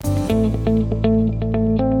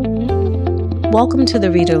Welcome to the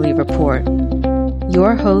Readerly Report.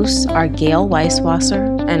 Your hosts are Gail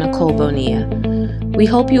Weisswasser and Nicole Bonilla. We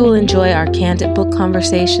hope you will enjoy our candid book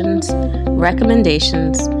conversations,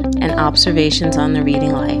 recommendations, and observations on the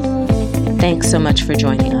reading life. Thanks so much for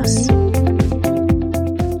joining us.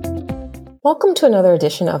 Welcome to another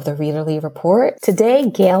edition of the Readerly Report. Today,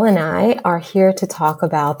 Gail and I are here to talk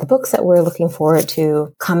about the books that we're looking forward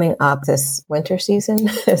to coming up this winter season.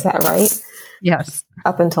 Is that right? Yes.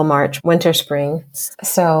 Up until March, winter, spring.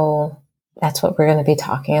 So that's what we're going to be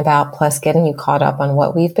talking about, plus getting you caught up on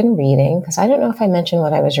what we've been reading. Because I don't know if I mentioned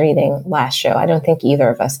what I was reading last show. I don't think either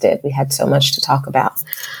of us did. We had so much to talk about.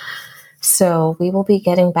 So we will be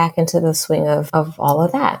getting back into the swing of all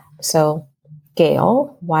of that. So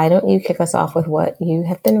Gail, why don't you kick us off with what you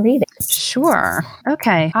have been reading? Sure.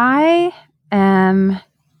 Okay. I am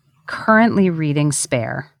currently reading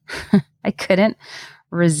Spare. I couldn't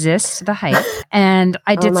resist the hype. And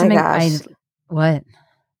I did something. What?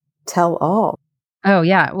 Tell all. Oh,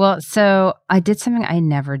 yeah. Well, so I did something I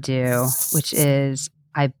never do, which is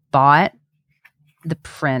I bought the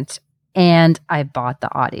print and I bought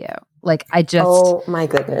the audio. Oh my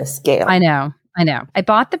goodness, Gail. I know. I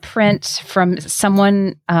bought the print from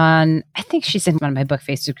someone on, I think she's in one of my book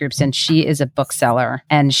Facebook groups, and she is a bookseller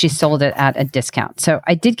and she sold it at a discount. So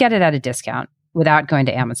I did get it at a discount without going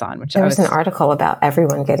to Amazon, there was an article about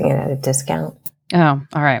everyone getting it at a discount. Oh,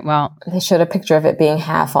 all right. Well, they showed a picture of it being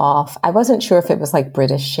half off. I wasn't sure if it was like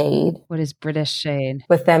British Shade. What is British Shade?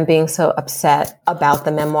 With them being so upset about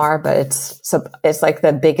the memoir, but it's like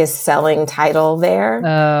the biggest selling title there.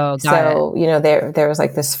 Oh, got it. There was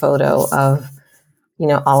like this photo of,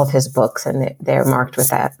 all of his books, and they're marked with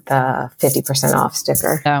the 50% off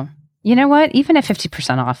sticker. Oh, you know what? Even at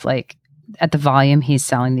 50% off, at the volume he's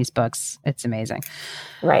selling these books, it's amazing.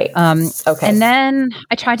 Right. Okay. And then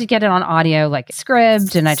I tried to get it on audio like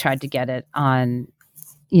Scribd, and I tried to get it on,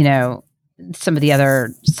 some of the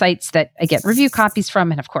other sites that I get review copies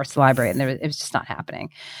from, and of course the library, and it was just not happening.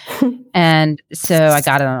 And so I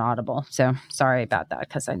got it on Audible. So sorry about that,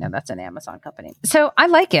 because I know that's an Amazon company. So I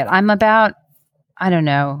like it. I'm about,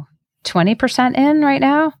 20% in right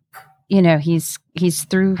now. He's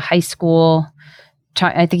through high school.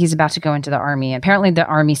 I think he's about to go into the Army. Apparently the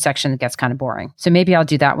Army section gets kind of boring. So maybe I'll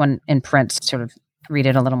do that one in print, sort of read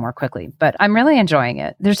it a little more quickly. But I'm really enjoying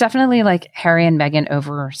it. There's definitely Harry and Meghan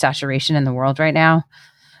oversaturation in the world right now.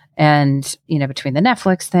 And, between the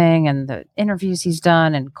Netflix thing and the interviews he's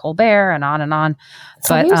done and Colbert and on and on.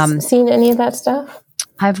 But have you seen any of that stuff?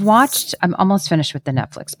 I'm almost finished with the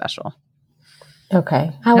Netflix special.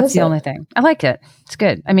 Okay. That's the only thing. I like it. It's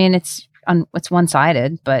good. I mean, it's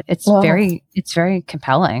one-sided, but it's very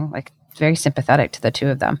compelling, very sympathetic to the two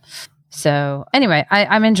of them. So anyway,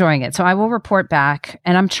 I'm enjoying it. So I will report back,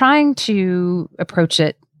 and I'm trying to approach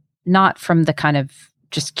it not from the kind of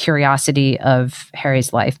just curiosity of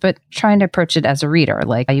Harry's life, but trying to approach it as a reader,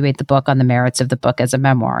 evaluate the book on the merits of the book as a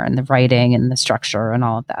memoir and the writing and the structure and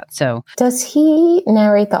all of that. So does he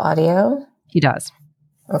narrate the audio? He does.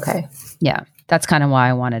 Okay. Yeah. That's kind of why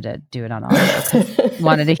I wanted to do it on audio.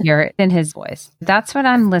 Wanted to hear it in his voice. That's what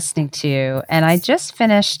I'm listening to. And I just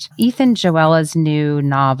finished Ethan Joella's new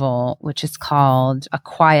novel, which is called A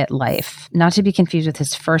Quiet Life. Not to be confused with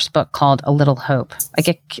his first book called A Little Hope. I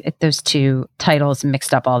get those two titles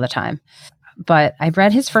mixed up all the time. But I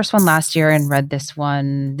read his first one last year and read this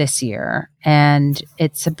one this year. And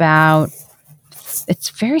it's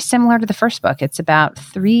very similar to the first book. It's about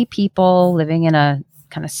three people living in a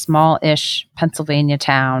kind of small-ish Pennsylvania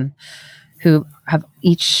town who are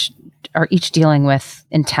each dealing with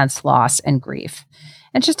intense loss and grief.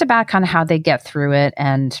 And just about kind of how they get through it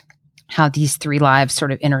and how these three lives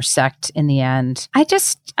sort of intersect in the end. I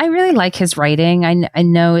really like his writing. I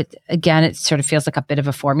know it sort of feels like a bit of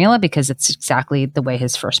a formula because it's exactly the way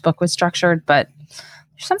his first book was structured, but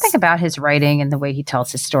there's something about his writing and the way he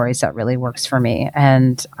tells his stories that really works for me.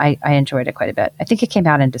 And I enjoyed it quite a bit. I think it came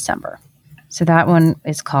out in December. So that one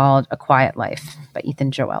is called A Quiet Life by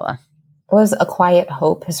Ethan Joella. Was A Quiet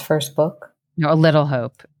Hope his first book? No, A Little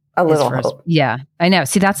Hope. A Little Hope. Yeah, I know.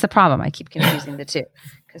 See, that's the problem. I keep confusing the two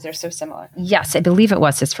because they're so similar. Yes, I believe it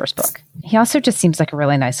was his first book. He also just seems like a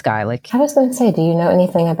really nice guy. I was going to say, do you know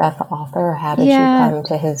anything about the author, or how did you come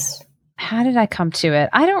to his? How did I come to it?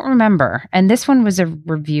 I don't remember. And this one was a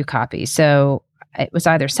review copy. So it was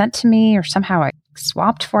either sent to me or somehow I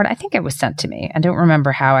swapped for it. I think it was sent to me. I don't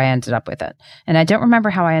remember how I ended up with it. And I don't remember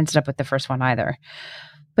how I ended up with the first one either.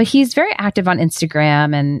 But he's very active on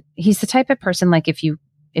Instagram, and he's the type of person,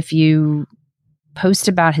 if you post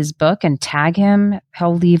about his book and tag him,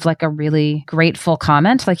 he'll leave a really grateful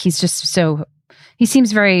comment. He's just so he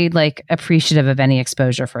seems very like appreciative of any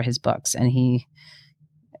exposure for his books, and he,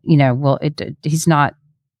 he's not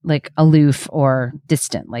like aloof or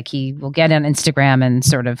distant. Like he will get on Instagram and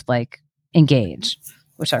sort of like engage,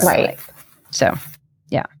 which I really like. So,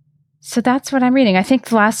 yeah. So that's what I'm reading. I think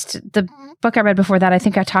the book I read before that, I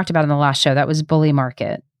think I talked about in the last show. That was Bully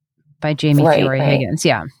Market by Jamie Fiore Higgins.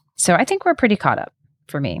 Yeah. So I think we're pretty caught up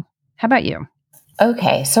for me. How about you?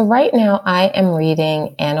 Okay. So right now I am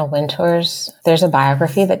reading Anna Wintour's. There's a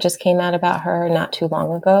biography that just came out about her not too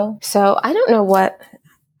long ago. So I don't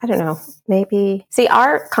know. Maybe see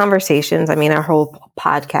our conversations. I mean, our whole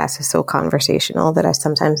podcast is so conversational that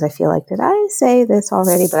I feel like, did I say this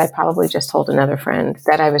already? But I probably just told another friend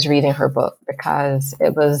that I was reading her book because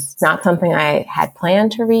it was not something I had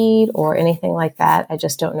planned to read or anything like that. I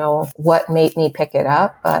just don't know what made me pick it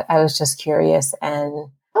up, but I was just curious, and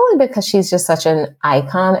probably because she's just such an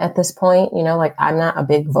icon at this point, like I'm not a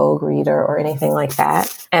big Vogue reader or anything like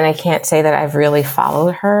that. And I can't say that I've really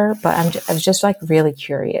followed her, but I was just like really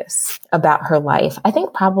curious about her life. I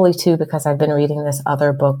think probably too, because I've been reading this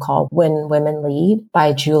other book called When Women Lead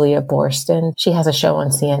by Julia Boorstin. She has a show on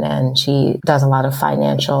CNN. She does a lot of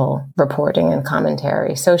financial reporting and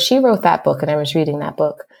commentary. So she wrote that book and I was reading that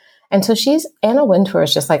book. And so Anna Wintour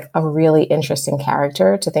is just like a really interesting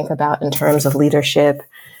character to think about in terms of leadership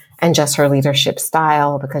and just her leadership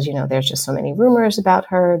style, because, there's just so many rumors about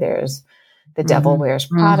her. There's the devil wears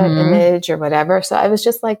Prada image or whatever. So I was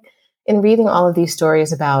just like, in reading all of these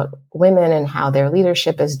stories about women and how their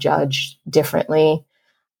leadership is judged differently,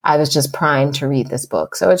 I was just primed to read this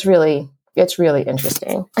book. So it's really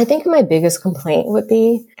interesting. I think my biggest complaint would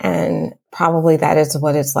be, and probably that is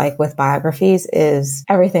what it's like with biographies, is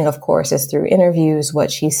everything, of course, is through interviews,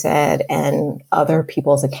 what she said, and other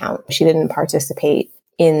people's account. She didn't participate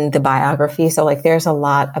in the biography. So like there's a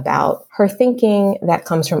lot about her thinking that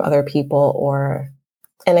comes from other people,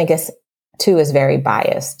 and I guess too is very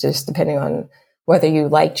biased, just depending on whether you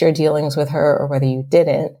liked your dealings with her or whether you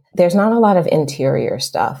didn't. There's not a lot of interior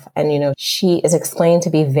stuff. And, she is explained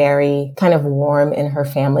to be very kind of warm in her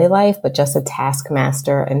family life, but just a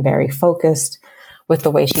taskmaster and very focused with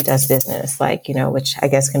the way she does business, like, which I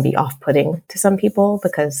guess can be off-putting to some people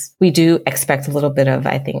because we do expect a little bit of,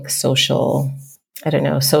 I think, social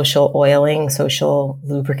oiling, social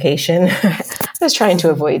lubrication. I was trying to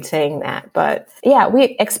avoid saying that, but yeah,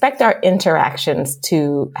 we expect our interactions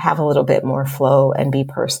to have a little bit more flow and be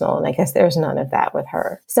personal. And I guess there's none of that with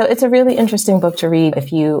her. So it's a really interesting book to read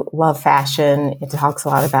if you love fashion. It talks a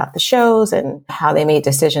lot about the shows and how they made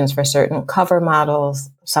decisions for certain cover models,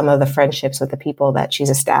 some of the friendships with the people that she's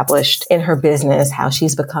established in her business, how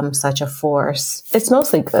she's become such a force. It's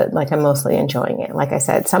mostly good. Like I'm mostly enjoying it. Like I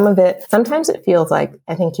said, sometimes it feels like,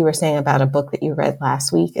 I think you were saying about a book that you read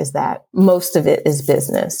last week, is that most of it is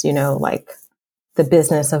business, like the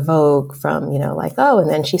business of Vogue from, and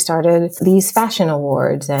then she started these fashion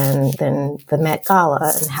awards and then the Met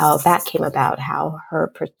Gala and how that came about, how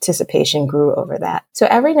her participation grew over that. So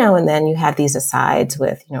every now and then you have these asides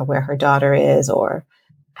with, where her daughter is or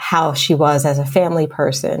how she was as a family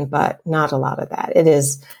person, but not a lot of that. It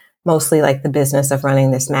is mostly like the business of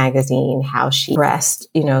running this magazine, how she progressed,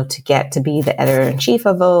 to get to be the editor-in-chief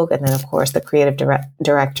of Vogue. And then, of course, the creative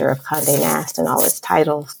director of Condé Nast and all its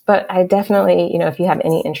titles. But I definitely, if you have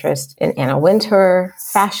any interest in Anna Wintour,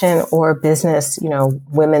 fashion or business,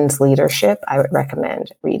 women's leadership, I would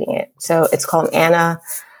recommend reading it. So it's called Anna,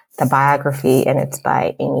 the biography, and it's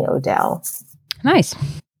by Amy Odell. Nice.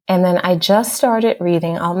 And then I just started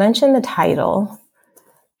reading, I'll mention the title,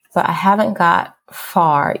 but I haven't got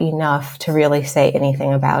far enough to really say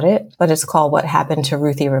anything about it. But it's called What Happened to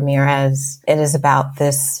Ruthie Ramirez. It is about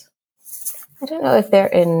this, I don't know if they're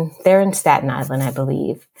in Staten Island, I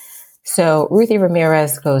believe. So Ruthie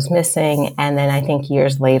Ramirez goes missing. And then I think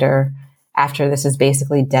years later, after this has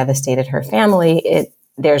basically devastated her family,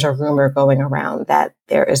 there's a rumor going around that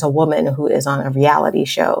there is a woman who is on a reality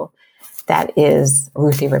show that is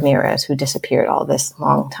Ruthie Ramirez, who disappeared all this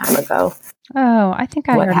long time ago. Oh, I think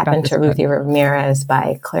I heard about this. What Happened to Ruthie Ramirez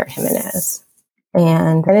by Claire Jimenez.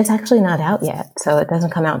 And it's actually not out yet, so it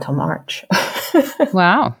doesn't come out until March.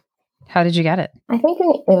 Wow. How did you get it? I think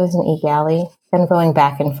it was an eGalley. I'm going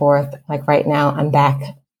back and forth. Like right now, I'm back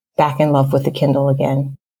in love with the Kindle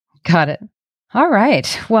again. Got it. All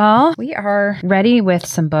right. Well, we are ready with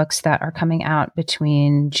some books that are coming out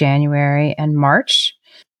between January and March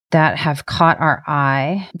that have caught our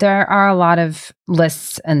eye. There are a lot of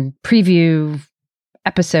lists and preview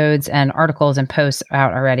episodes and articles and posts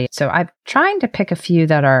out already. So I'm trying to pick a few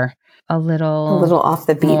that are a little off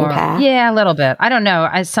the beaten path. Yeah, a little bit. I don't know.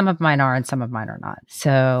 Some of mine are and some of mine are not.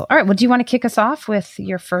 So, all right. Well, do you want to kick us off with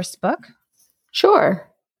your first book? Sure.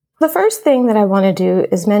 The first thing that I want to do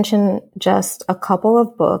is mention just a couple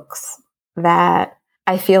of books that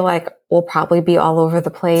I feel like will probably be all over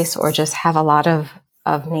the place or just have a lot of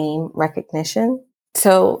name recognition.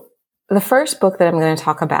 So the first book that I'm going to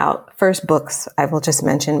talk about, first books I will just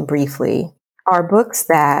mention briefly, are books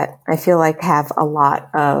that I feel like have a lot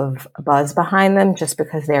of buzz behind them just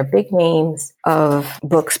because they're big names of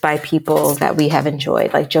books by people that we have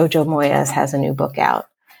enjoyed. Like Jojo Moyes has a new book out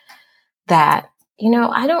that,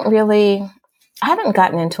 I haven't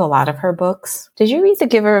gotten into a lot of her books. Did you read The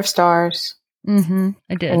Giver of Stars? I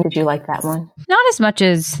did. And did you like that one? Not as much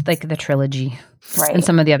as like the trilogy. Right. And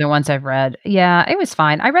some of the other ones I've read. Yeah, it was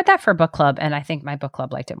fine. I read that for a book club, and I think my book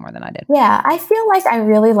club liked it more than I did. Yeah, I feel like I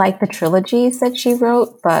really like the trilogies that she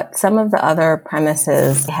wrote, but some of the other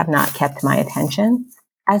premises have not kept my attention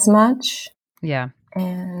as much. Yeah.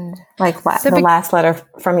 And like the last letter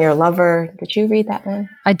from your lover, did you read that one?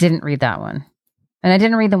 I didn't read that one. And I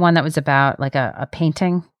didn't read the one that was about like a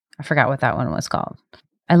painting. I forgot what that one was called.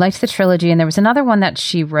 I liked the trilogy, and there was another one that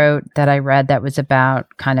she wrote that I read that was about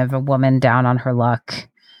kind of a woman down on her luck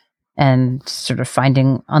and sort of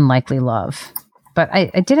finding unlikely love. But I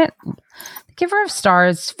didn't. The Giver of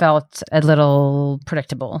Stars felt a little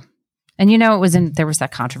predictable. And there was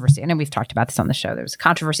that controversy. I know we've talked about this on the show. There was a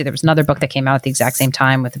controversy. There was another book that came out at the exact same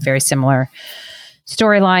time with a very similar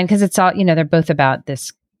storyline because it's all, they're both about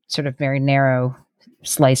this sort of very narrow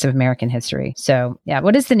slice of American history. So yeah,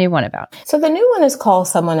 what is the new one about? So the new one is called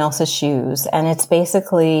Someone Else's Shoes. And it's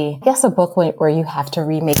basically, I guess, a book where you have to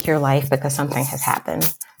remake your life because something has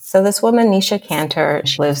happened. So this woman, Nisha Cantor,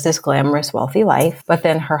 she lives this glamorous, wealthy life, but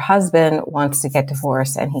then her husband wants to get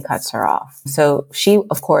divorced and he cuts her off. So she,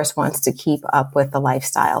 of course, wants to keep up with the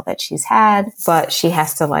lifestyle that she's had, but she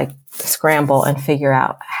has to scramble and figure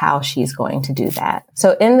out how she's going to do that.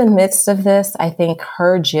 So in the midst of this, I think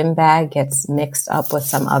her gym bag gets mixed up with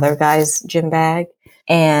some other guy's gym bag.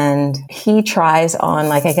 And he tries on,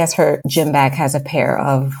 I guess her gym bag has a pair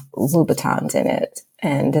of Louboutins in it.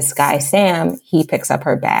 And this guy, Sam, he picks up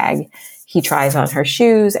her bag. He tries on her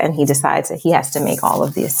shoes and he decides that he has to make all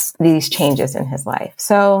of these changes in his life.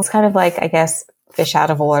 So it's kind of I guess, fish out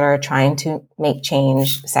of water, trying to make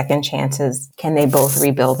change, second chances. Can they both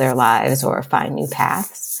rebuild their lives or find new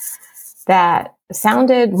paths? That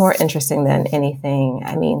sounded more interesting than anything.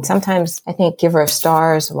 I mean, sometimes I think Giver of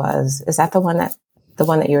Stars is that the one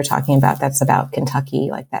that you were talking about that's about Kentucky,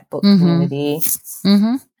 that book community?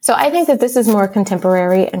 Mm-hmm. So I think that this is more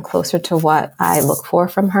contemporary and closer to what I look for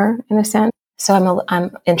from her in a sense. So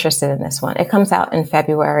I'm interested in this one. It comes out in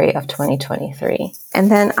February of 2023. And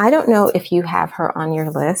then I don't know if you have her on your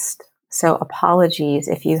list. So apologies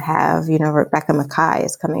if you have, Rebecca Makkai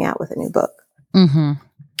is coming out with a new book. Mm-hmm.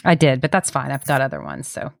 I did, but that's fine. I've got other ones.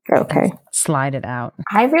 So okay, slide it out.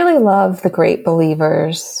 I really love The Great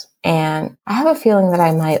Believers. And I have a feeling that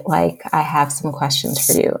I have some questions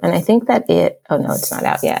for you. And I think that it's not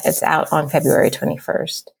out yet. It's out on February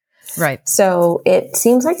 21st. Right. So it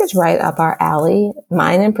seems like it's right up our alley,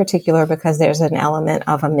 mine in particular, because there's an element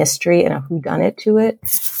of a mystery and a whodunit to it,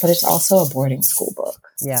 but it's also a boarding school book.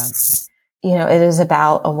 Yeah. It is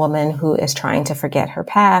about a woman who is trying to forget her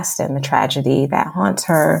past and the tragedy that haunts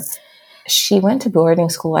her. She went to boarding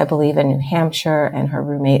school, I believe, in New Hampshire, and her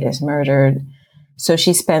roommate is murdered. So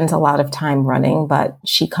she spends a lot of time running, but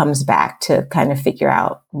she comes back to kind of figure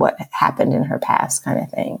out what happened in her past kind of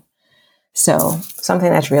thing. So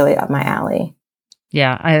something that's really up my alley.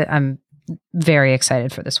 Yeah, I'm very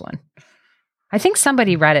excited for this one. I think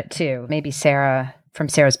somebody read it too. Maybe Sarah from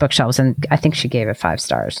Sarah's Bookshelves, and I think she gave it 5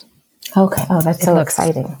 stars. Okay. Oh, that's so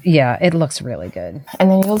exciting. Yeah, it looks really good.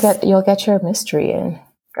 And then you'll get your mystery in.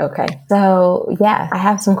 Okay. So yeah, I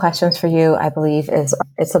have some questions for you. I believe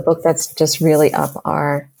it's a book that's just really up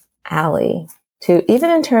our alley too, even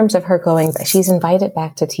in terms of her she's invited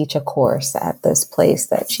back to teach a course at this place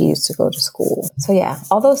that she used to go to school. So yeah,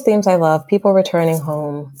 all those themes I love, people returning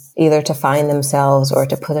home either to find themselves or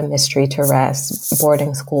to put a mystery to rest,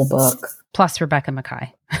 boarding school book. Plus Rebecca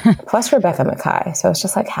Makkai. So it's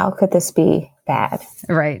just how could this be bad?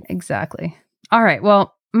 Right. Exactly. All right.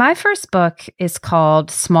 Well, my first book is called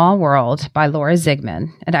Small World by Laura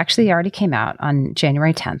Zigman. It actually already came out on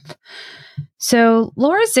January 10th. So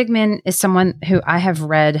Laura Zigman is someone who I have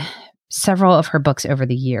read several of her books over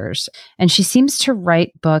the years, and she seems to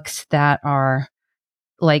write books that are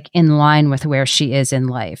in line with where she is in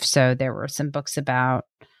life. So there were some books about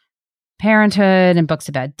parenthood and books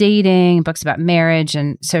about dating, books about marriage.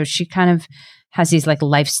 And so she kind of has these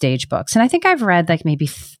life stage books. And I think I've read maybe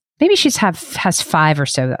she has 5 or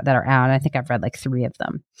so that are out. I think I've read 3 of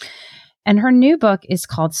them. And her new book is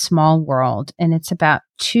called Small World. And it's about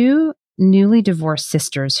 2 newly divorced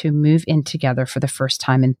sisters who move in together for the first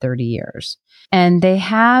time in 30 years. And they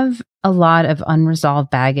have a lot of unresolved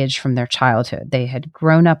baggage from their childhood. They had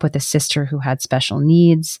grown up with a sister who had special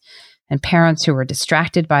needs and parents who were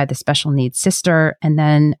distracted by the special needs sister. And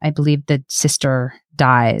then I believe the sister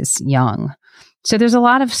dies young. So there's a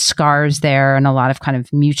lot of scars there and a lot of kind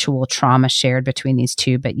of mutual trauma shared between these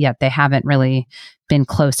two, but yet they haven't really been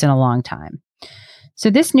close in a long time. So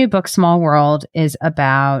this new book, Small World, is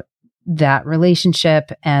about that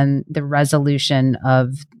relationship and the resolution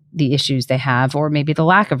of the issues they have, or maybe the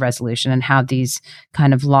lack of resolution, and how these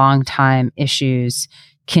kind of long time issues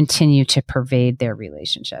continue to pervade their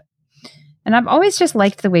relationship. And I've always just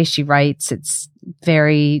liked the way she writes. It's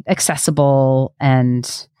very accessible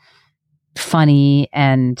and funny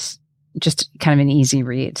and just kind of an easy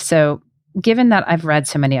read. So given that I've read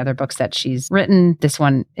so many other books that she's written, this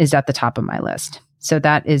one is at the top of my list. So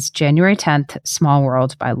that is January 10th, Small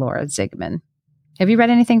World by Laura Zigman. Have you read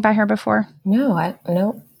anything by her before?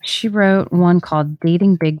 No. She wrote one called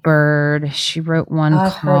Dating Big Bird. She wrote one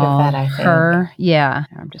I've called heard of that, I think. Her. Yeah.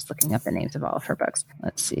 I'm just looking up the names of all of her books.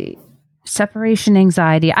 Let's see. Separation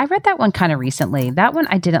Anxiety. I read that one kind of recently. That one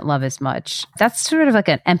I didn't love as much. That's sort of like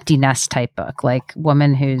an empty nest type book, like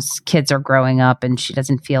woman whose kids are growing up and she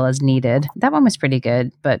doesn't feel as needed. That one was pretty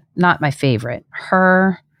good, but not my favorite.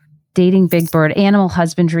 Her, Dating Big Bird, Animal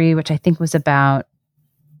Husbandry, which I think was about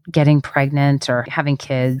getting pregnant or having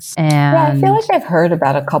kids. And yeah, I feel like I've heard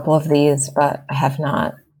about a couple of these, but I have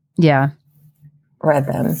not read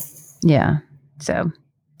them. Yeah. So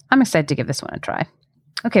I'm excited to give this one a try.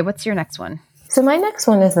 Okay, what's your next one? So my next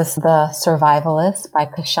one is The Survivalist by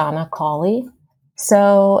Kashana Cauley.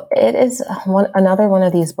 So it is another one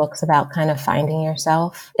of these books about kind of finding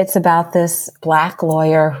yourself. It's about this Black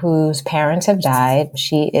lawyer whose parents have died.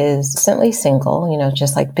 She is recently single,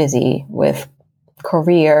 just like busy with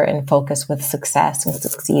career and focused with success and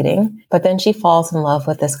succeeding. But then she falls in love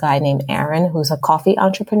with this guy named Aaron, who's a coffee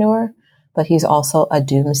entrepreneur, but he's also a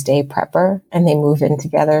doomsday prepper, and they move in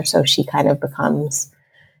together. So she kind of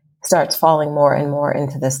starts falling more and more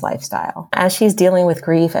into this lifestyle. As she's dealing with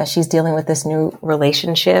grief, as she's dealing with this new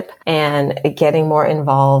relationship and getting more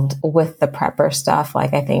involved with the prepper stuff,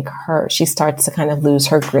 like I think she starts to kind of lose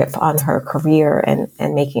her grip on her career and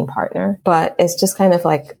making partner. But it's just kind of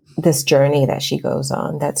like this journey that she goes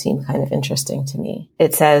on that seemed kind of interesting to me.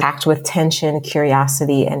 It says, packed with tension,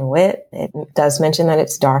 curiosity, and wit. It does mention that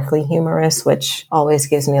it's darkly humorous, which always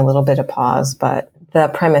gives me a little bit of pause, but the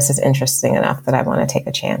premise is interesting enough that I want to take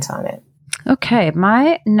a chance on it. Okay,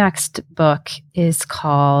 my next book is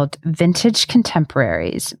called Vintage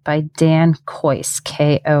Contemporaries by Dan Kois,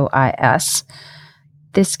 Kois.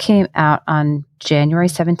 This came out on January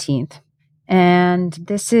 17th. And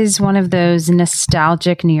this is one of those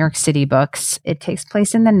nostalgic New York City books. It takes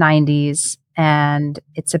place in the 90s, and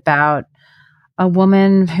it's about a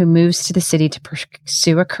woman who moves to the city to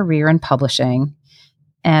pursue a career in publishing,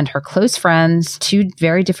 and her close friends, two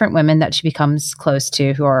very different women that she becomes close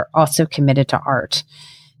to who are also committed to art.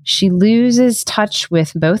 She loses touch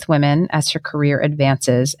with both women as her career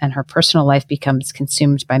advances and her personal life becomes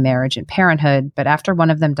consumed by marriage and parenthood. But after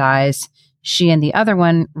one of them dies, she and the other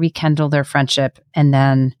one rekindle their friendship, and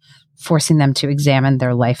then forcing them to examine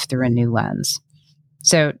their life through a new lens.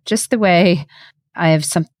 So just the way I have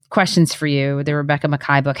some questions for you, the Rebecca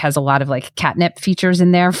Makkai book has a lot of like catnip features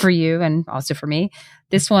in there for you and also for me.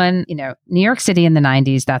 This one, New York City in the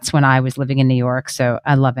 90s, that's when I was living in New York. So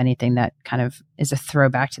I love anything that kind of is a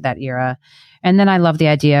throwback to that era. And then I love the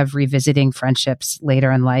idea of revisiting friendships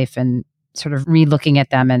later in life and sort of re-looking at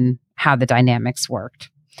them and how the dynamics worked.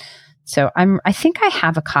 So I think I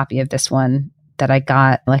have a copy of this one that I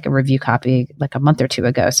got, like a review copy, like a month or two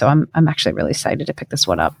ago. So I'm actually really excited to pick this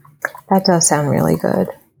one up. That does sound really good.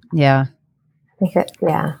 Yeah.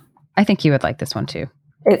 I think you would like this one too.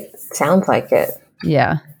 It sounds like it.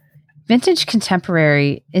 Yeah. Vintage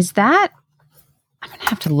Contemporary, is that, I'm going to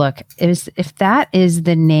have to look, if that is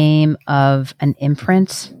the name of an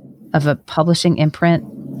imprint, of a publishing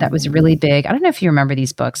imprint that was really big. I don't know if you remember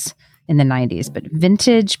these books in the 90s, but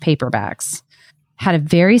vintage paperbacks had a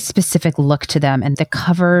very specific look to them, and the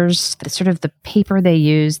covers, the sort of the paper they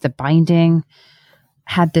used, the binding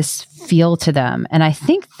had this feel to them. And I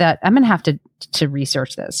think that I'm going to have to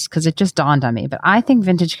research this because it just dawned on me. But I think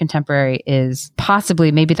Vintage Contemporary is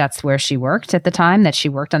possibly, maybe that's where she worked at the time, that she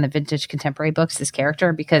worked on the Vintage Contemporary books, this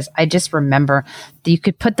character, because I just remember that you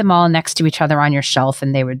could put them all next to each other on your shelf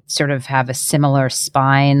and they would sort of have a similar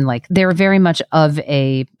spine. Like they were very much of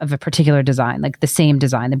a particular design, like the same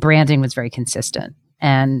design. The branding was very consistent.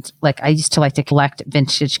 And like I used to like to collect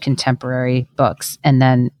Vintage Contemporary books and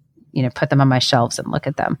then put them on my shelves and look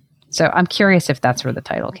at them. So I'm curious if that's where the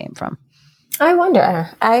title came from. I wonder.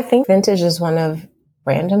 I think Vintage is one of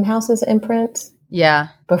Random House's imprints. Yeah.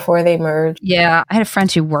 Before they merged. Yeah. I had a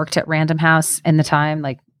friend who worked at Random House in the time,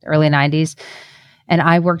 like early 90s. And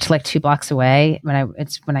I worked like 2 blocks away when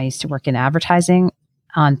I used to work in advertising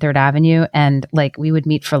on 3rd Avenue. And like we would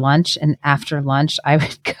meet for lunch. And after lunch, I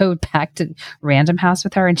would go back to Random House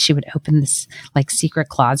with her, and she would open this like secret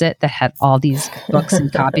closet that had all these books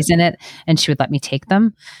and copies in it. And she would let me take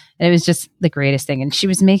them. And it was just the greatest thing. And she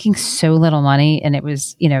was making so little money. And it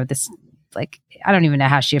was, this like, I don't even know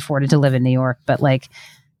how she afforded to live in New York, but like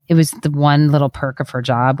it was the one little perk of her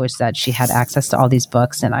job was that she had access to all these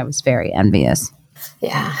books. And I was very envious.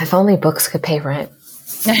 Yeah. If only books could pay rent.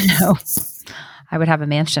 I know. I would have a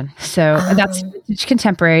mansion. So that's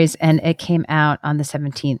Contemporaries, and it came out on the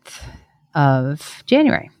 17th of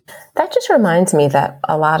January. That just reminds me that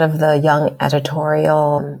a lot of the young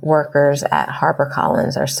editorial workers at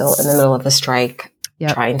HarperCollins are still in the middle of a strike,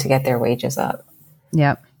 trying to get their wages up.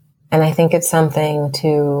 Yep. And I think it's something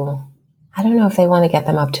I don't know if they want to get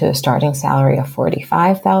them up to a starting salary of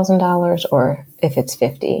 $45,000 or if it's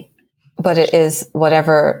 $50,000, but it is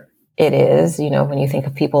whatever it is, when you think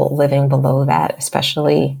of people living below that,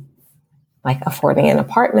 especially like affording an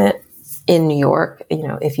apartment in New York,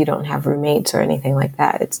 if you don't have roommates or anything like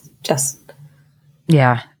that, it's just,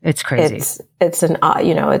 yeah, it's crazy. It's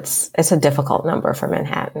a difficult number for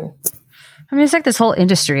Manhattan. I mean, it's like this whole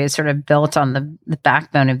industry is sort of built on the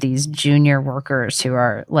backbone of these junior workers who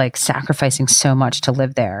are like sacrificing so much to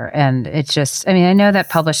live there. And it's just, I mean, I know that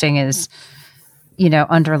publishing is,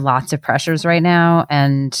 under lots of pressures right now,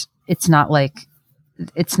 and it's not like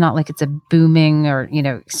it's a booming or,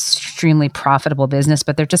 extremely profitable business,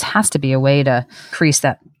 but there just has to be a way to increase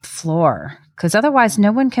that floor, because otherwise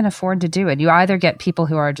no one can afford to do it. You either get people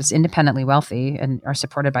who are just independently wealthy and are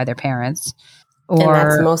supported by their parents, and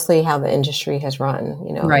that's mostly how the industry has run,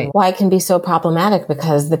 Right. Why it can be so problematic,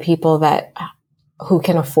 because the people who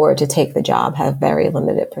can afford to take the job have very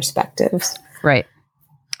limited perspectives. Right.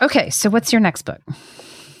 Okay. So what's your next book?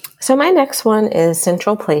 So my next one is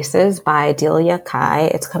Central Places by Delia Cai.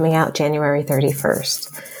 It's coming out January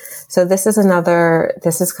 31st. So this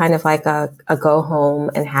is kind of like a go home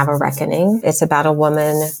and have a reckoning. It's about a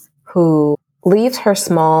woman who leaves her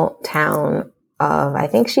small town of, I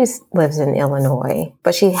think she lives in Illinois,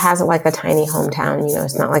 but she has like a tiny hometown.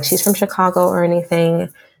 It's not like she's from Chicago or anything.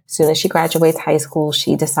 As soon as she graduates high school,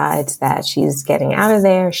 she decides that she's getting out of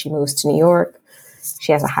there. She moves to New York.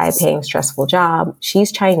 She has a high-paying, stressful job.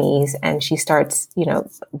 She's Chinese, and she starts,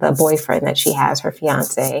 the boyfriend that she has, her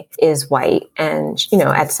fiance, is white. And,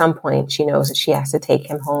 at some point, she knows that she has to take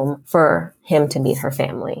him home for him to meet her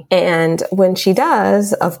family. And when she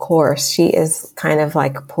does, of course, she is kind of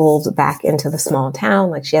like pulled back into the small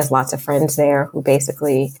town. Like she has lots of friends there who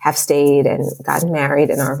basically have stayed and gotten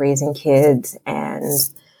married and are raising kids. And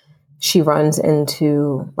she runs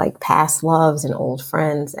into like past loves and old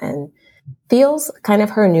friends, and feels kind of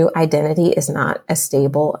her new identity is not as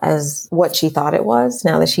stable as what she thought it was.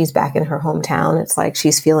 Now that she's back in her hometown, it's like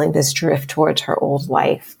she's feeling this drift towards her old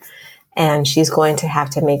life. And she's going to have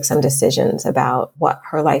to make some decisions about what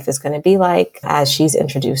her life is going to be like as she's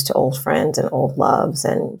introduced to old friends and old loves,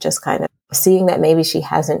 and just kind of seeing that maybe she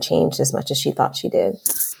hasn't changed as much as she thought she did.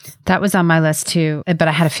 That was on my list too, but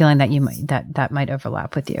I had a feeling that that might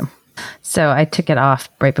overlap with you. So I took it off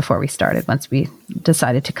right before we started, once we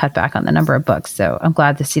decided to cut back on the number of books. So I'm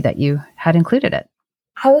glad to see that you had included it.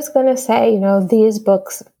 I was going to say, these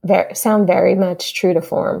books sound very much true to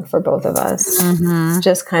form for both of us. Mm-hmm.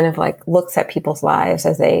 Just kind of like looks at people's lives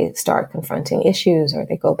as they start confronting issues, or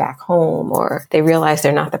they go back home, or they realize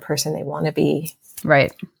they're not the person they want to be.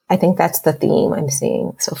 Right. I think that's the theme I'm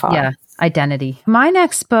seeing so far. Yeah. Identity. My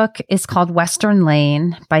next book is called Western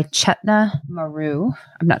Lane by Chetna Maru.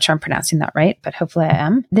 I'm not sure I'm pronouncing that right, but hopefully I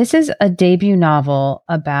am. This is a debut novel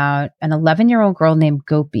about an 11-year-old girl named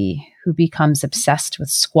Gopi who becomes obsessed with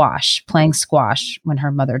squash, playing squash when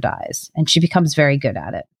her mother dies, and she becomes very good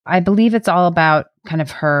at it. I believe it's all about kind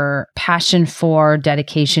of her passion for,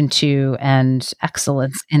 dedication to, and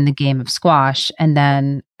excellence in the game of squash, and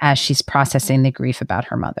then as she's processing the grief about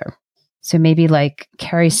her mother. So maybe like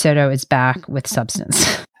Carrie Soto is back with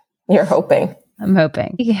substance. You're hoping. I'm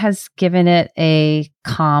hoping. He has given it a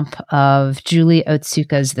comp of Julie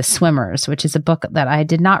Otsuka's The Swimmers, which is a book that I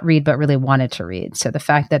did not read but really wanted to read. So the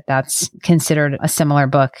fact that that's considered a similar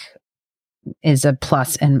book is a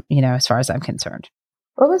plus, and as far as I'm concerned.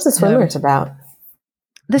 What was The Swimmers about?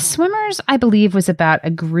 The Swimmers, I believe, was about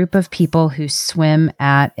a group of people who swim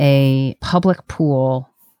at a public pool.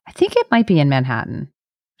 I think it might be in Manhattan.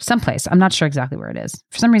 someplace. I'm not sure exactly where it is.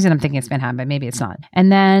 For some reason, I'm thinking it's Manhattan, but maybe it's not.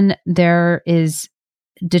 And then there is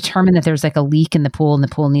determined that there's like a leak in the pool and the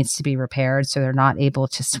pool needs to be repaired. So they're not able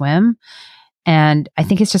to swim. And I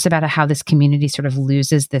think it's just about how this community sort of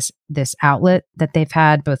loses this outlet that they've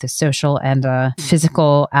had, both a social and a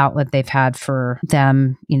physical outlet they've had for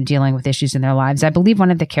them, dealing with issues in their lives. I believe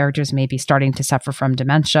one of the characters may be starting to suffer from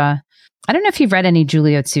dementia. I don't know if you've read any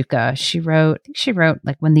Julie Otsuka. She wrote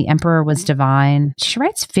like When the Emperor Was Divine. She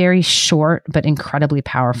writes very short but incredibly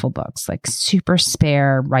powerful books, like super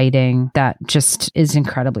spare writing that just is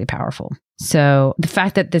incredibly powerful. So the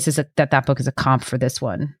fact that that book is a comp for this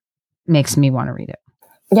one makes me want to read it.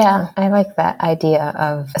 Yeah, I like that idea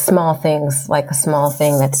of small things, like a small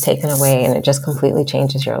thing that's taken away and it just completely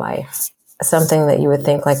changes your life. Something that you would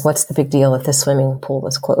think like, what's the big deal if the swimming pool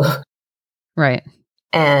was closed? Right.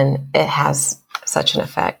 And it has such an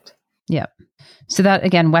effect. Yep. So that,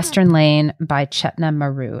 again, Western Lane by Chetna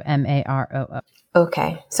Maroo, Maroo.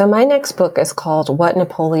 Okay. So my next book is called What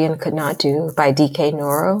Napoleon Could Not Do by D.K.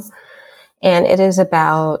 Noro. And it is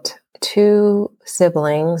about two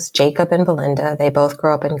siblings, Jacob and Belinda. They both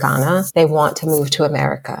grow up in Ghana. They want to move to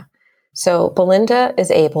America. So Belinda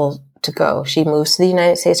is able to go. She moves to the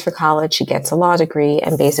United States for college. She gets a law degree,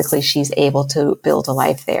 and basically she's able to build a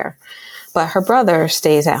life there. But her brother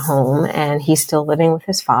stays at home, and he's still living with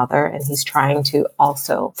his father, and he's trying to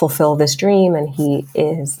also fulfill this dream, and he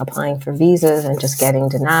is applying for visas and just getting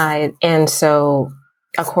denied. And so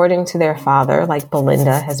according to their father, like,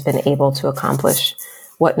 Belinda has been able to accomplish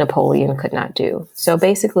what Napoleon could not do. So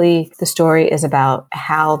basically, the story is about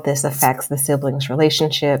how this affects the siblings'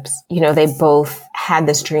 relationships. They both had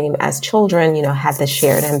this dream as children, had this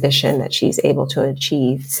shared ambition that she's able to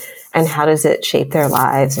achieve. And how does it shape their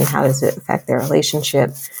lives, and how does it affect their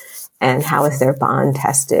relationship? And how is their bond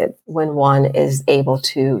tested when one is able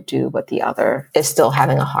to do what the other is still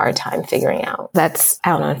having a hard time figuring out? That's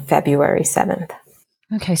out on February 7th.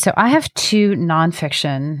 Okay, so I have two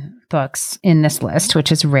nonfiction books in this list,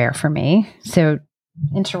 which is rare for me. So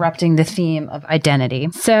interrupting the theme of identity.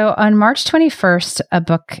 So on March 21st, a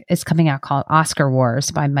book is coming out called Oscar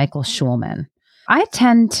Wars by Michael Schulman. I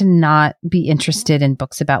tend to not be interested in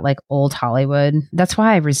books about like old Hollywood. That's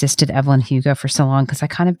why I resisted Evelyn Hugo for so long, because I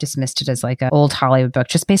kind of dismissed it as like an old Hollywood book.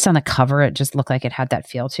 Just based on the cover, it just looked like it had that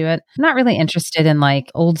feel to it. I'm not really interested in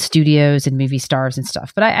like old studios and movie stars and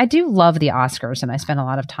stuff, but I do love the Oscars, and I spend a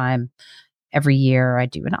lot of time every year. I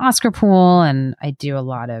do an Oscar pool, and I do a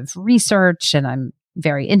lot of research, and I'm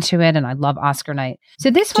very into it, and I love Oscar night.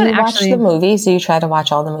 So this one actually... Do you watch the movies? Do you try to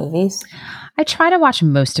watch all the movies? I try to watch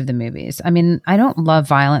most of the movies. I mean, I don't love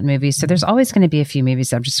violent movies, so there's always going to be a few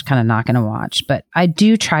movies I'm just kind of not going to watch. But I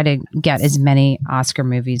do try to get as many Oscar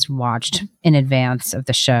movies watched in advance of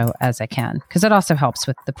the show as I can, because it also helps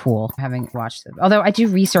with the pool, having watched them. Although I do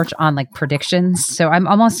research on like predictions. So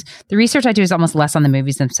the research I do is almost less on the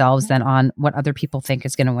movies themselves than on what other people think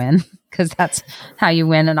is going to win, because that's how you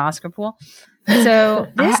win an Oscar pool. So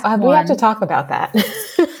we have to talk about that.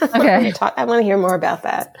 Okay. I want to hear more about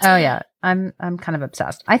that. Oh yeah. I'm kind of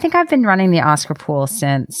obsessed. I think I've been running the Oscar pool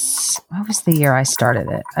since, what was the year I started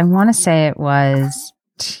it? I want to say it was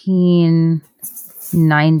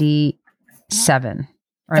 1997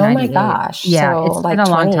 or 98. Oh my gosh. Yeah, so it's like been a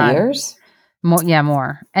long 20 time. years?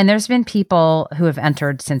 More. And there's been people who have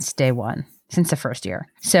entered since day one, since the first year.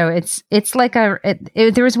 So it's like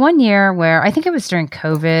there was one year where I think it was during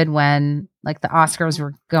COVID when like the Oscars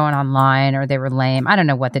were going online or they were lame. I don't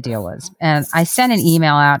know what the deal was. And I sent an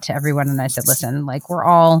email out to everyone and I said, listen, like, we're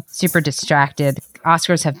all super distracted.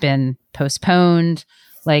 Oscars have been postponed.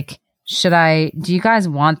 Like, do you guys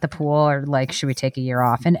want the pool, or like, should we take a year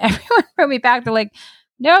off? And everyone wrote me back. They're like,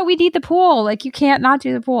 no, we need the pool. Like, you can't not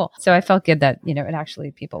do the pool. So I felt good that, it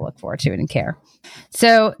actually people look forward to it and care.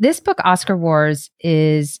 So this book, Oscar Wars,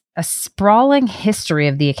 is a sprawling history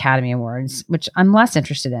of the Academy Awards, which I'm less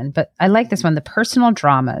interested in, but I like this one. The personal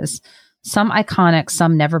dramas, some iconic,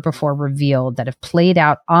 some never before revealed, that have played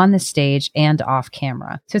out on the stage and off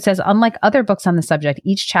camera. So it says, unlike other books on the subject,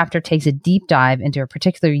 each chapter takes a deep dive into a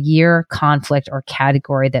particular year, conflict, or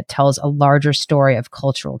category that tells a larger story of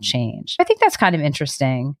cultural change. I think that's kind of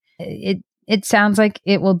interesting. It sounds like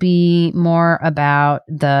it will be more about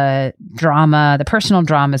the drama, the personal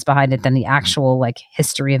dramas behind it, than the actual like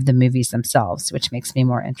history of the movies themselves, which makes me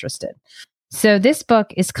more interested. So this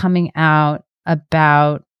book is coming out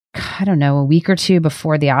about, I don't know, a week or two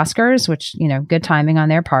before the Oscars, which, good timing on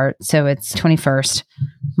their part. So it's 21st,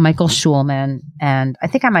 Michael Schulman. And I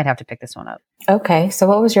think I might have to pick this one up. Okay. So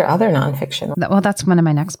what was your other nonfiction? Well, that's one of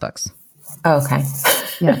my next books. Okay.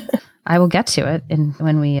 Yeah. I will get to it. And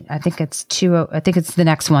I think it's the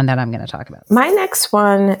next one that I'm going to talk about. My next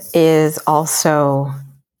one is also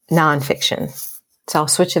nonfiction. So I'll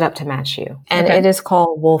switch it up to match you. And It is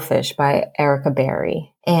called Wolfish by Erica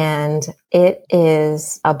Berry. And it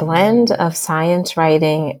is a blend of science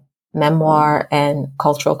writing, memoir, and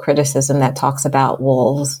cultural criticism that talks about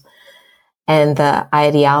wolves and the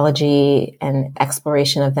ideology and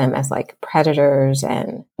exploration of them as like predators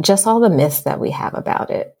and just all the myths that we have about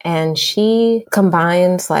it. And she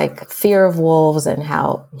combines like fear of wolves and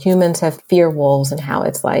how humans have fear wolves and how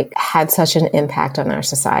it's like had such an impact on our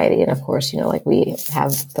society. And of course, like we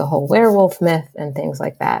have the whole werewolf myth and things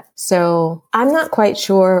like that. So I'm not quite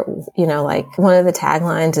sure, like one of the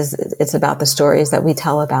taglines is it's about the stories that we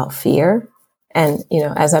tell about fear. And,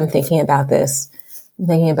 as I'm thinking about this,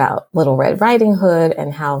 thinking about Little Red Riding Hood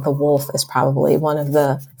and how the wolf is probably one of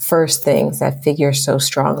the first things that figures so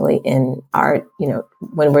strongly in our,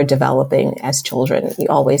 when we're developing as children. We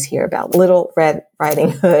always hear about Little Red Riding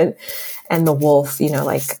Hood and the wolf,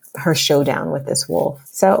 like her showdown with this wolf.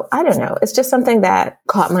 So I don't know. It's just something that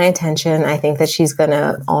caught my attention. I think that she's going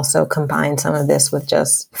to also combine some of this with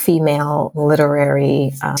just female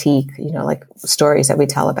literary critique, like stories that we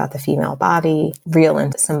tell about the female body, real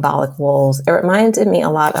and symbolic wolves. It reminded me a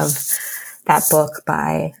lot of that book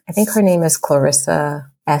by, I think her name is Clarissa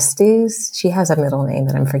Estes. She has a middle name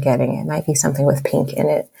that I'm forgetting. It might be something with pink in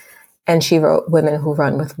it. And she wrote Women Who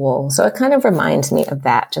Run with Wolves. So it kind of reminds me of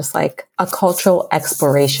that, just like a cultural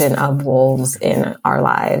exploration of wolves in our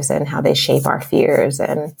lives and how they shape our fears.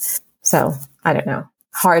 And so, I don't know,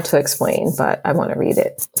 hard to explain, but I want to read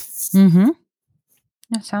it. Mm-hmm.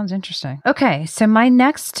 That sounds interesting. Okay, so my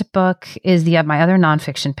next book is my other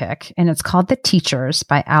nonfiction pick, and it's called The Teachers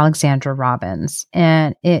by Alexandra Robbins.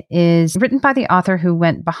 And it is written by the author who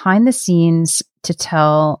went behind the scenes to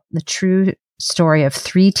tell the true story of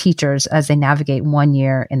 3 teachers as they navigate 1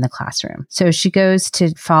 year in the classroom. So she goes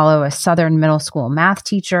to follow a Southern middle school math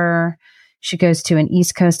teacher. She goes to an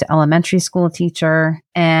East Coast elementary school teacher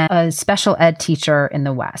and a special ed teacher in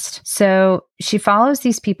the West. So she follows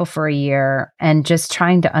these people for a year and just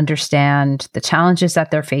trying to understand the challenges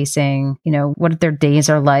that they're facing, what their days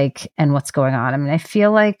are like and what's going on. I mean, I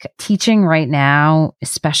feel like teaching right now,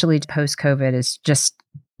 especially post-COVID, is just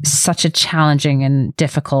such a challenging and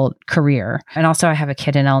difficult career. And also I have a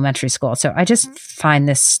kid in elementary school. So I just find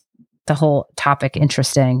the whole topic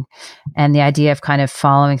interesting and the idea of kind of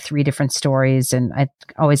following 3 different stories. And I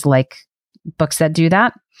always like books that do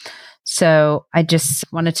that. So I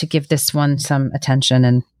just wanted to give this one some attention,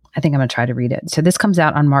 and I think I'm going to try to read it. So this comes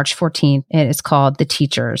out on March 14th. It is called The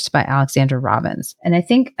Teachers by Alexandra Robbins. And I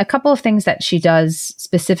think a couple of things that she does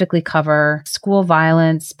specifically cover: school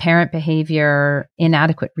violence, parent behavior,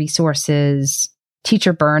 inadequate resources,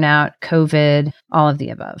 teacher burnout, COVID, all of the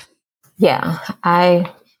above. Yeah,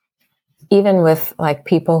 even with like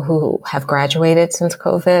people who have graduated since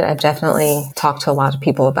COVID, I've definitely talked to a lot of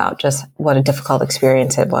people about just what a difficult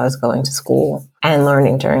experience it was going to school and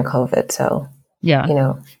learning during COVID. So, yeah,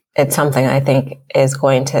 it's something I think is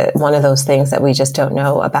one of those things that we just don't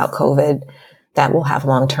know about COVID that will have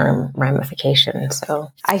long-term ramifications.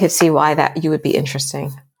 So I could see why that you would be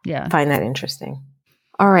interesting. Yeah. Find that interesting.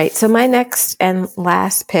 All right. So my next and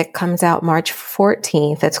last pick comes out March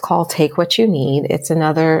 14th. It's called Take What You Need. It's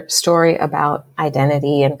another story about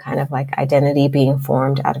identity and kind of like identity being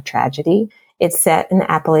formed out of tragedy. It's set in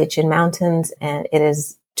the Appalachian Mountains, and it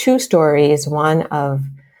is 2 stories, one of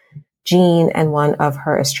Jean and one of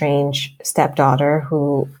her estranged stepdaughter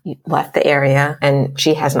who left the area, and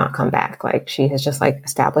she has not come back. Like, she has just like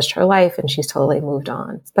established her life and she's totally moved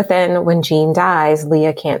on. But then when Jean dies,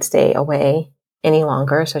 Leah can't stay away any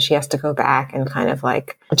longer. So she has to go back and kind of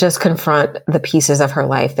like just confront the pieces of her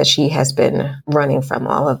life that she has been running from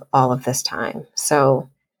all of this time. So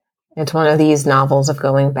it's one of these novels of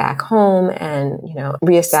going back home and,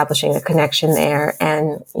 reestablishing a connection there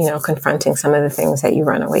and, confronting some of the things that you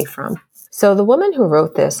run away from. So the woman who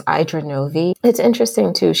wrote this, Idra Novi, it's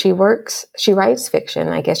interesting too. She writes fiction.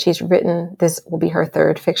 I guess this will be her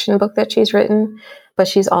 3rd fiction book that she's written, but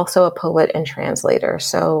she's also a poet and translator.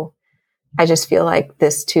 So I just feel like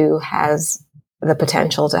this too has the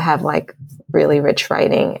potential to have like really rich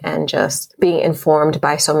writing, and just being informed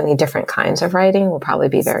by so many different kinds of writing will probably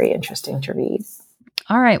be very interesting to read.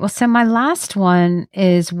 All right. Well, so my last one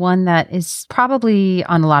is one that is probably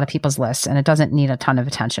on a lot of people's lists, and it doesn't need a ton of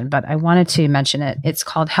attention, but I wanted to mention it. It's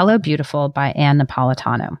called Hello Beautiful by Ann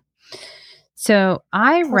Napolitano. So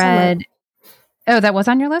I read... Oh, that was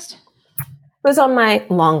on your list? It was on my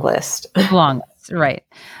long list. Long list, right.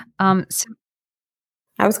 So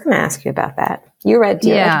I was going to ask you about that. You read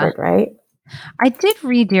Dear Edward, right? I did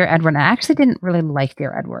read Dear Edward. I actually didn't really like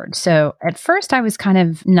Dear Edward. So at first I was kind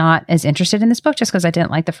of not as interested in this book just because I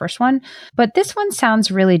didn't like the first one. But this one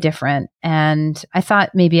sounds really different. And I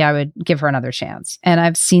thought maybe I would give her another chance. And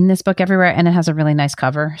I've seen this book everywhere and it has a really nice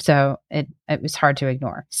cover. So it was hard to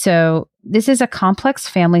ignore. So this is a complex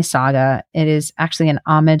family saga. It is actually an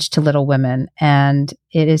homage to Little Women. And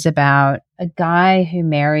it is about a guy who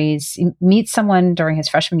meets someone during his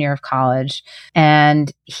freshman year of college,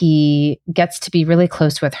 and he gets to be really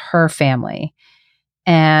close with her family.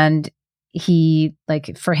 And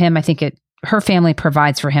for him, I think her family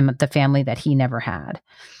provides for him the family that he never had,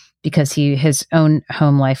 because his own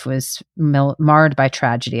home life was marred by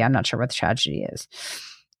tragedy. I'm not sure what the tragedy is.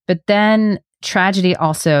 But then tragedy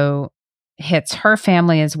also hits her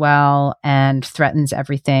family as well and threatens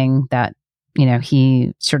everything that,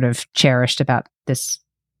 he sort of cherished about this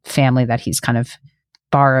family that he's kind of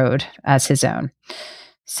borrowed as his own.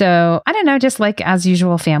 So I don't know, just like as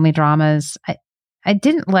usual family dramas, I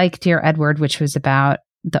didn't like Dear Edward, which was about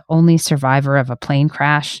the only survivor of a plane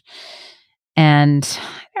crash. And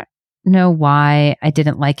I don't know why I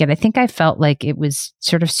didn't like it. I think I felt like it was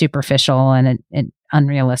sort of superficial and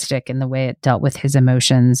unrealistic in the way it dealt with his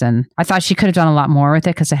emotions. And I thought she could have done a lot more with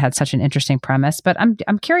it because it had such an interesting premise. But I'm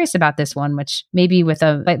curious about this one, which maybe with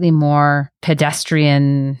a slightly more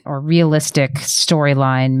pedestrian or realistic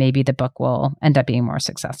storyline, maybe the book will end up being more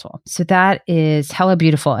successful. So that is Hello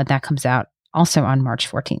Beautiful, and that comes out also on March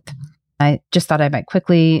 14th. I just thought I might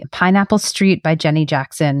quickly Pineapple Street by Jenny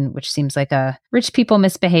Jackson, which seems like a rich people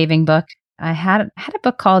misbehaving book. I had a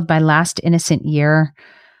book called My Last Innocent Year,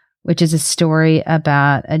 which is a story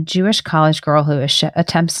about a Jewish college girl who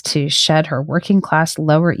attempts to shed her working class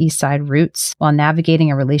Lower East Side roots while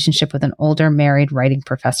navigating a relationship with an older married writing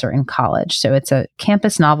professor in college. So it's a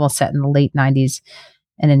campus novel set in the late 90s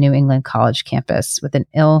in a New England college campus with an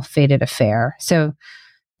ill-fated affair. So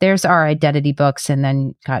there's our identity books, and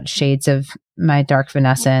then got shades of My Dark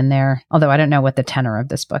Vanessa in there. Although I don't know what the tenor of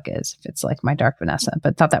this book is, if it's like My Dark Vanessa,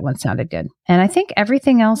 but thought that one sounded good. And I think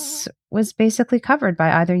everything else was basically covered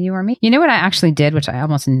by either you or me. You know what I actually did, which I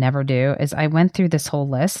almost never do, is I went through this whole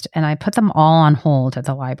list and I put them all on hold at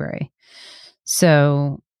the library.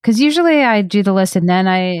 So, because usually I do the list and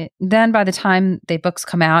then by the time the books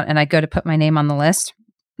come out and I go to put my name on the list,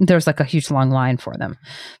 there's like a huge long line for them.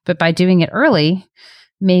 But by doing it early,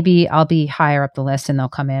 maybe I'll be higher up the list and they'll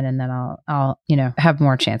come in, and then I'll have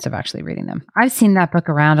more chance of actually reading them. I've seen that book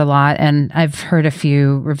around a lot, and I've heard a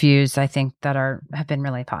few reviews I think that have been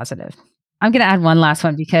really positive. I'm going to add one last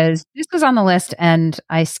one because this was on the list and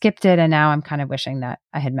I skipped it, and now I'm kind of wishing that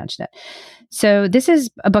I had mentioned it. So this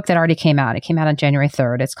is a book that already came out. It came out on January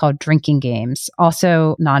 3rd. It's called Drinking Games,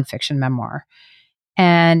 also nonfiction memoir.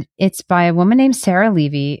 And it's by a woman named Sarah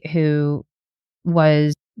Levy, who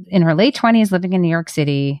was in her late 20s, living in New York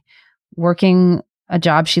City, working a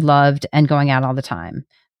job she loved and going out all the time.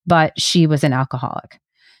 But she was an alcoholic.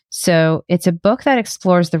 So it's a book that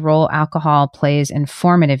explores the role alcohol plays in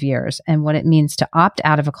formative years and what it means to opt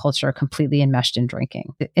out of a culture completely enmeshed in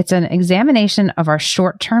drinking. It's an examination of our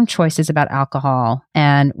short-term choices about alcohol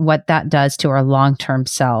and what that does to our long-term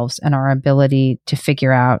selves and our ability to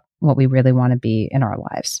figure out what we really want to be in our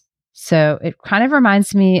lives. So it kind of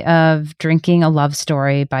reminds me of Drinking: A Love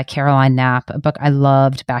Story by Caroline Knapp, a book I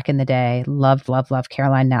loved back in the day. Loved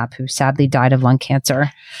Caroline Knapp, who sadly died of lung cancer.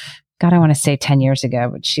 God, I want to say 10 years ago,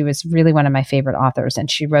 but she was really one of my favorite authors. And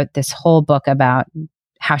she wrote this whole book about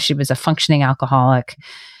how she was a functioning alcoholic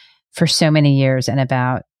for so many years and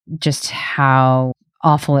about just how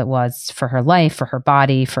awful it was for her life, for her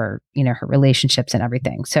body, for, her relationships and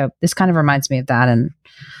everything. So this kind of reminds me of that. And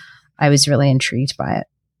I was really intrigued by it.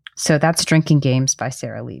 So that's Drinking Games by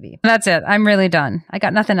Sarah Levy. That's it. I'm really done. I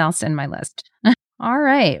got nothing else in my list. All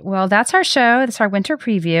right. Well, that's our show. That's our winter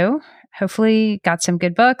preview. Hopefully got some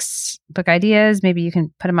good books, book ideas. Maybe you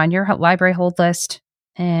can put them on your library hold list.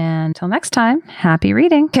 And until next time, happy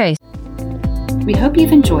reading. Okay. We hope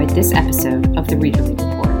you've enjoyed this episode of The Readerly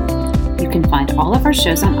Report. You can find all of our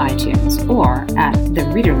shows on iTunes or at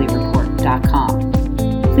thereaderlyreport.com.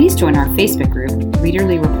 Please join our Facebook group,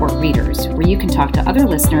 Readerly Report Readers, where you can talk to other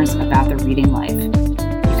listeners about their reading life. You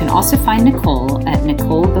can also find Nicole at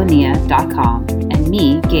NicoleBonilla.com and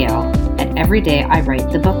me, Gail, at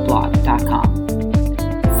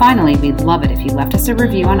everydayIwritethebookblog.com. Finally, we'd love it if you left us a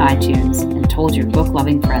review on iTunes and told your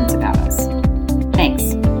book-loving friends about us.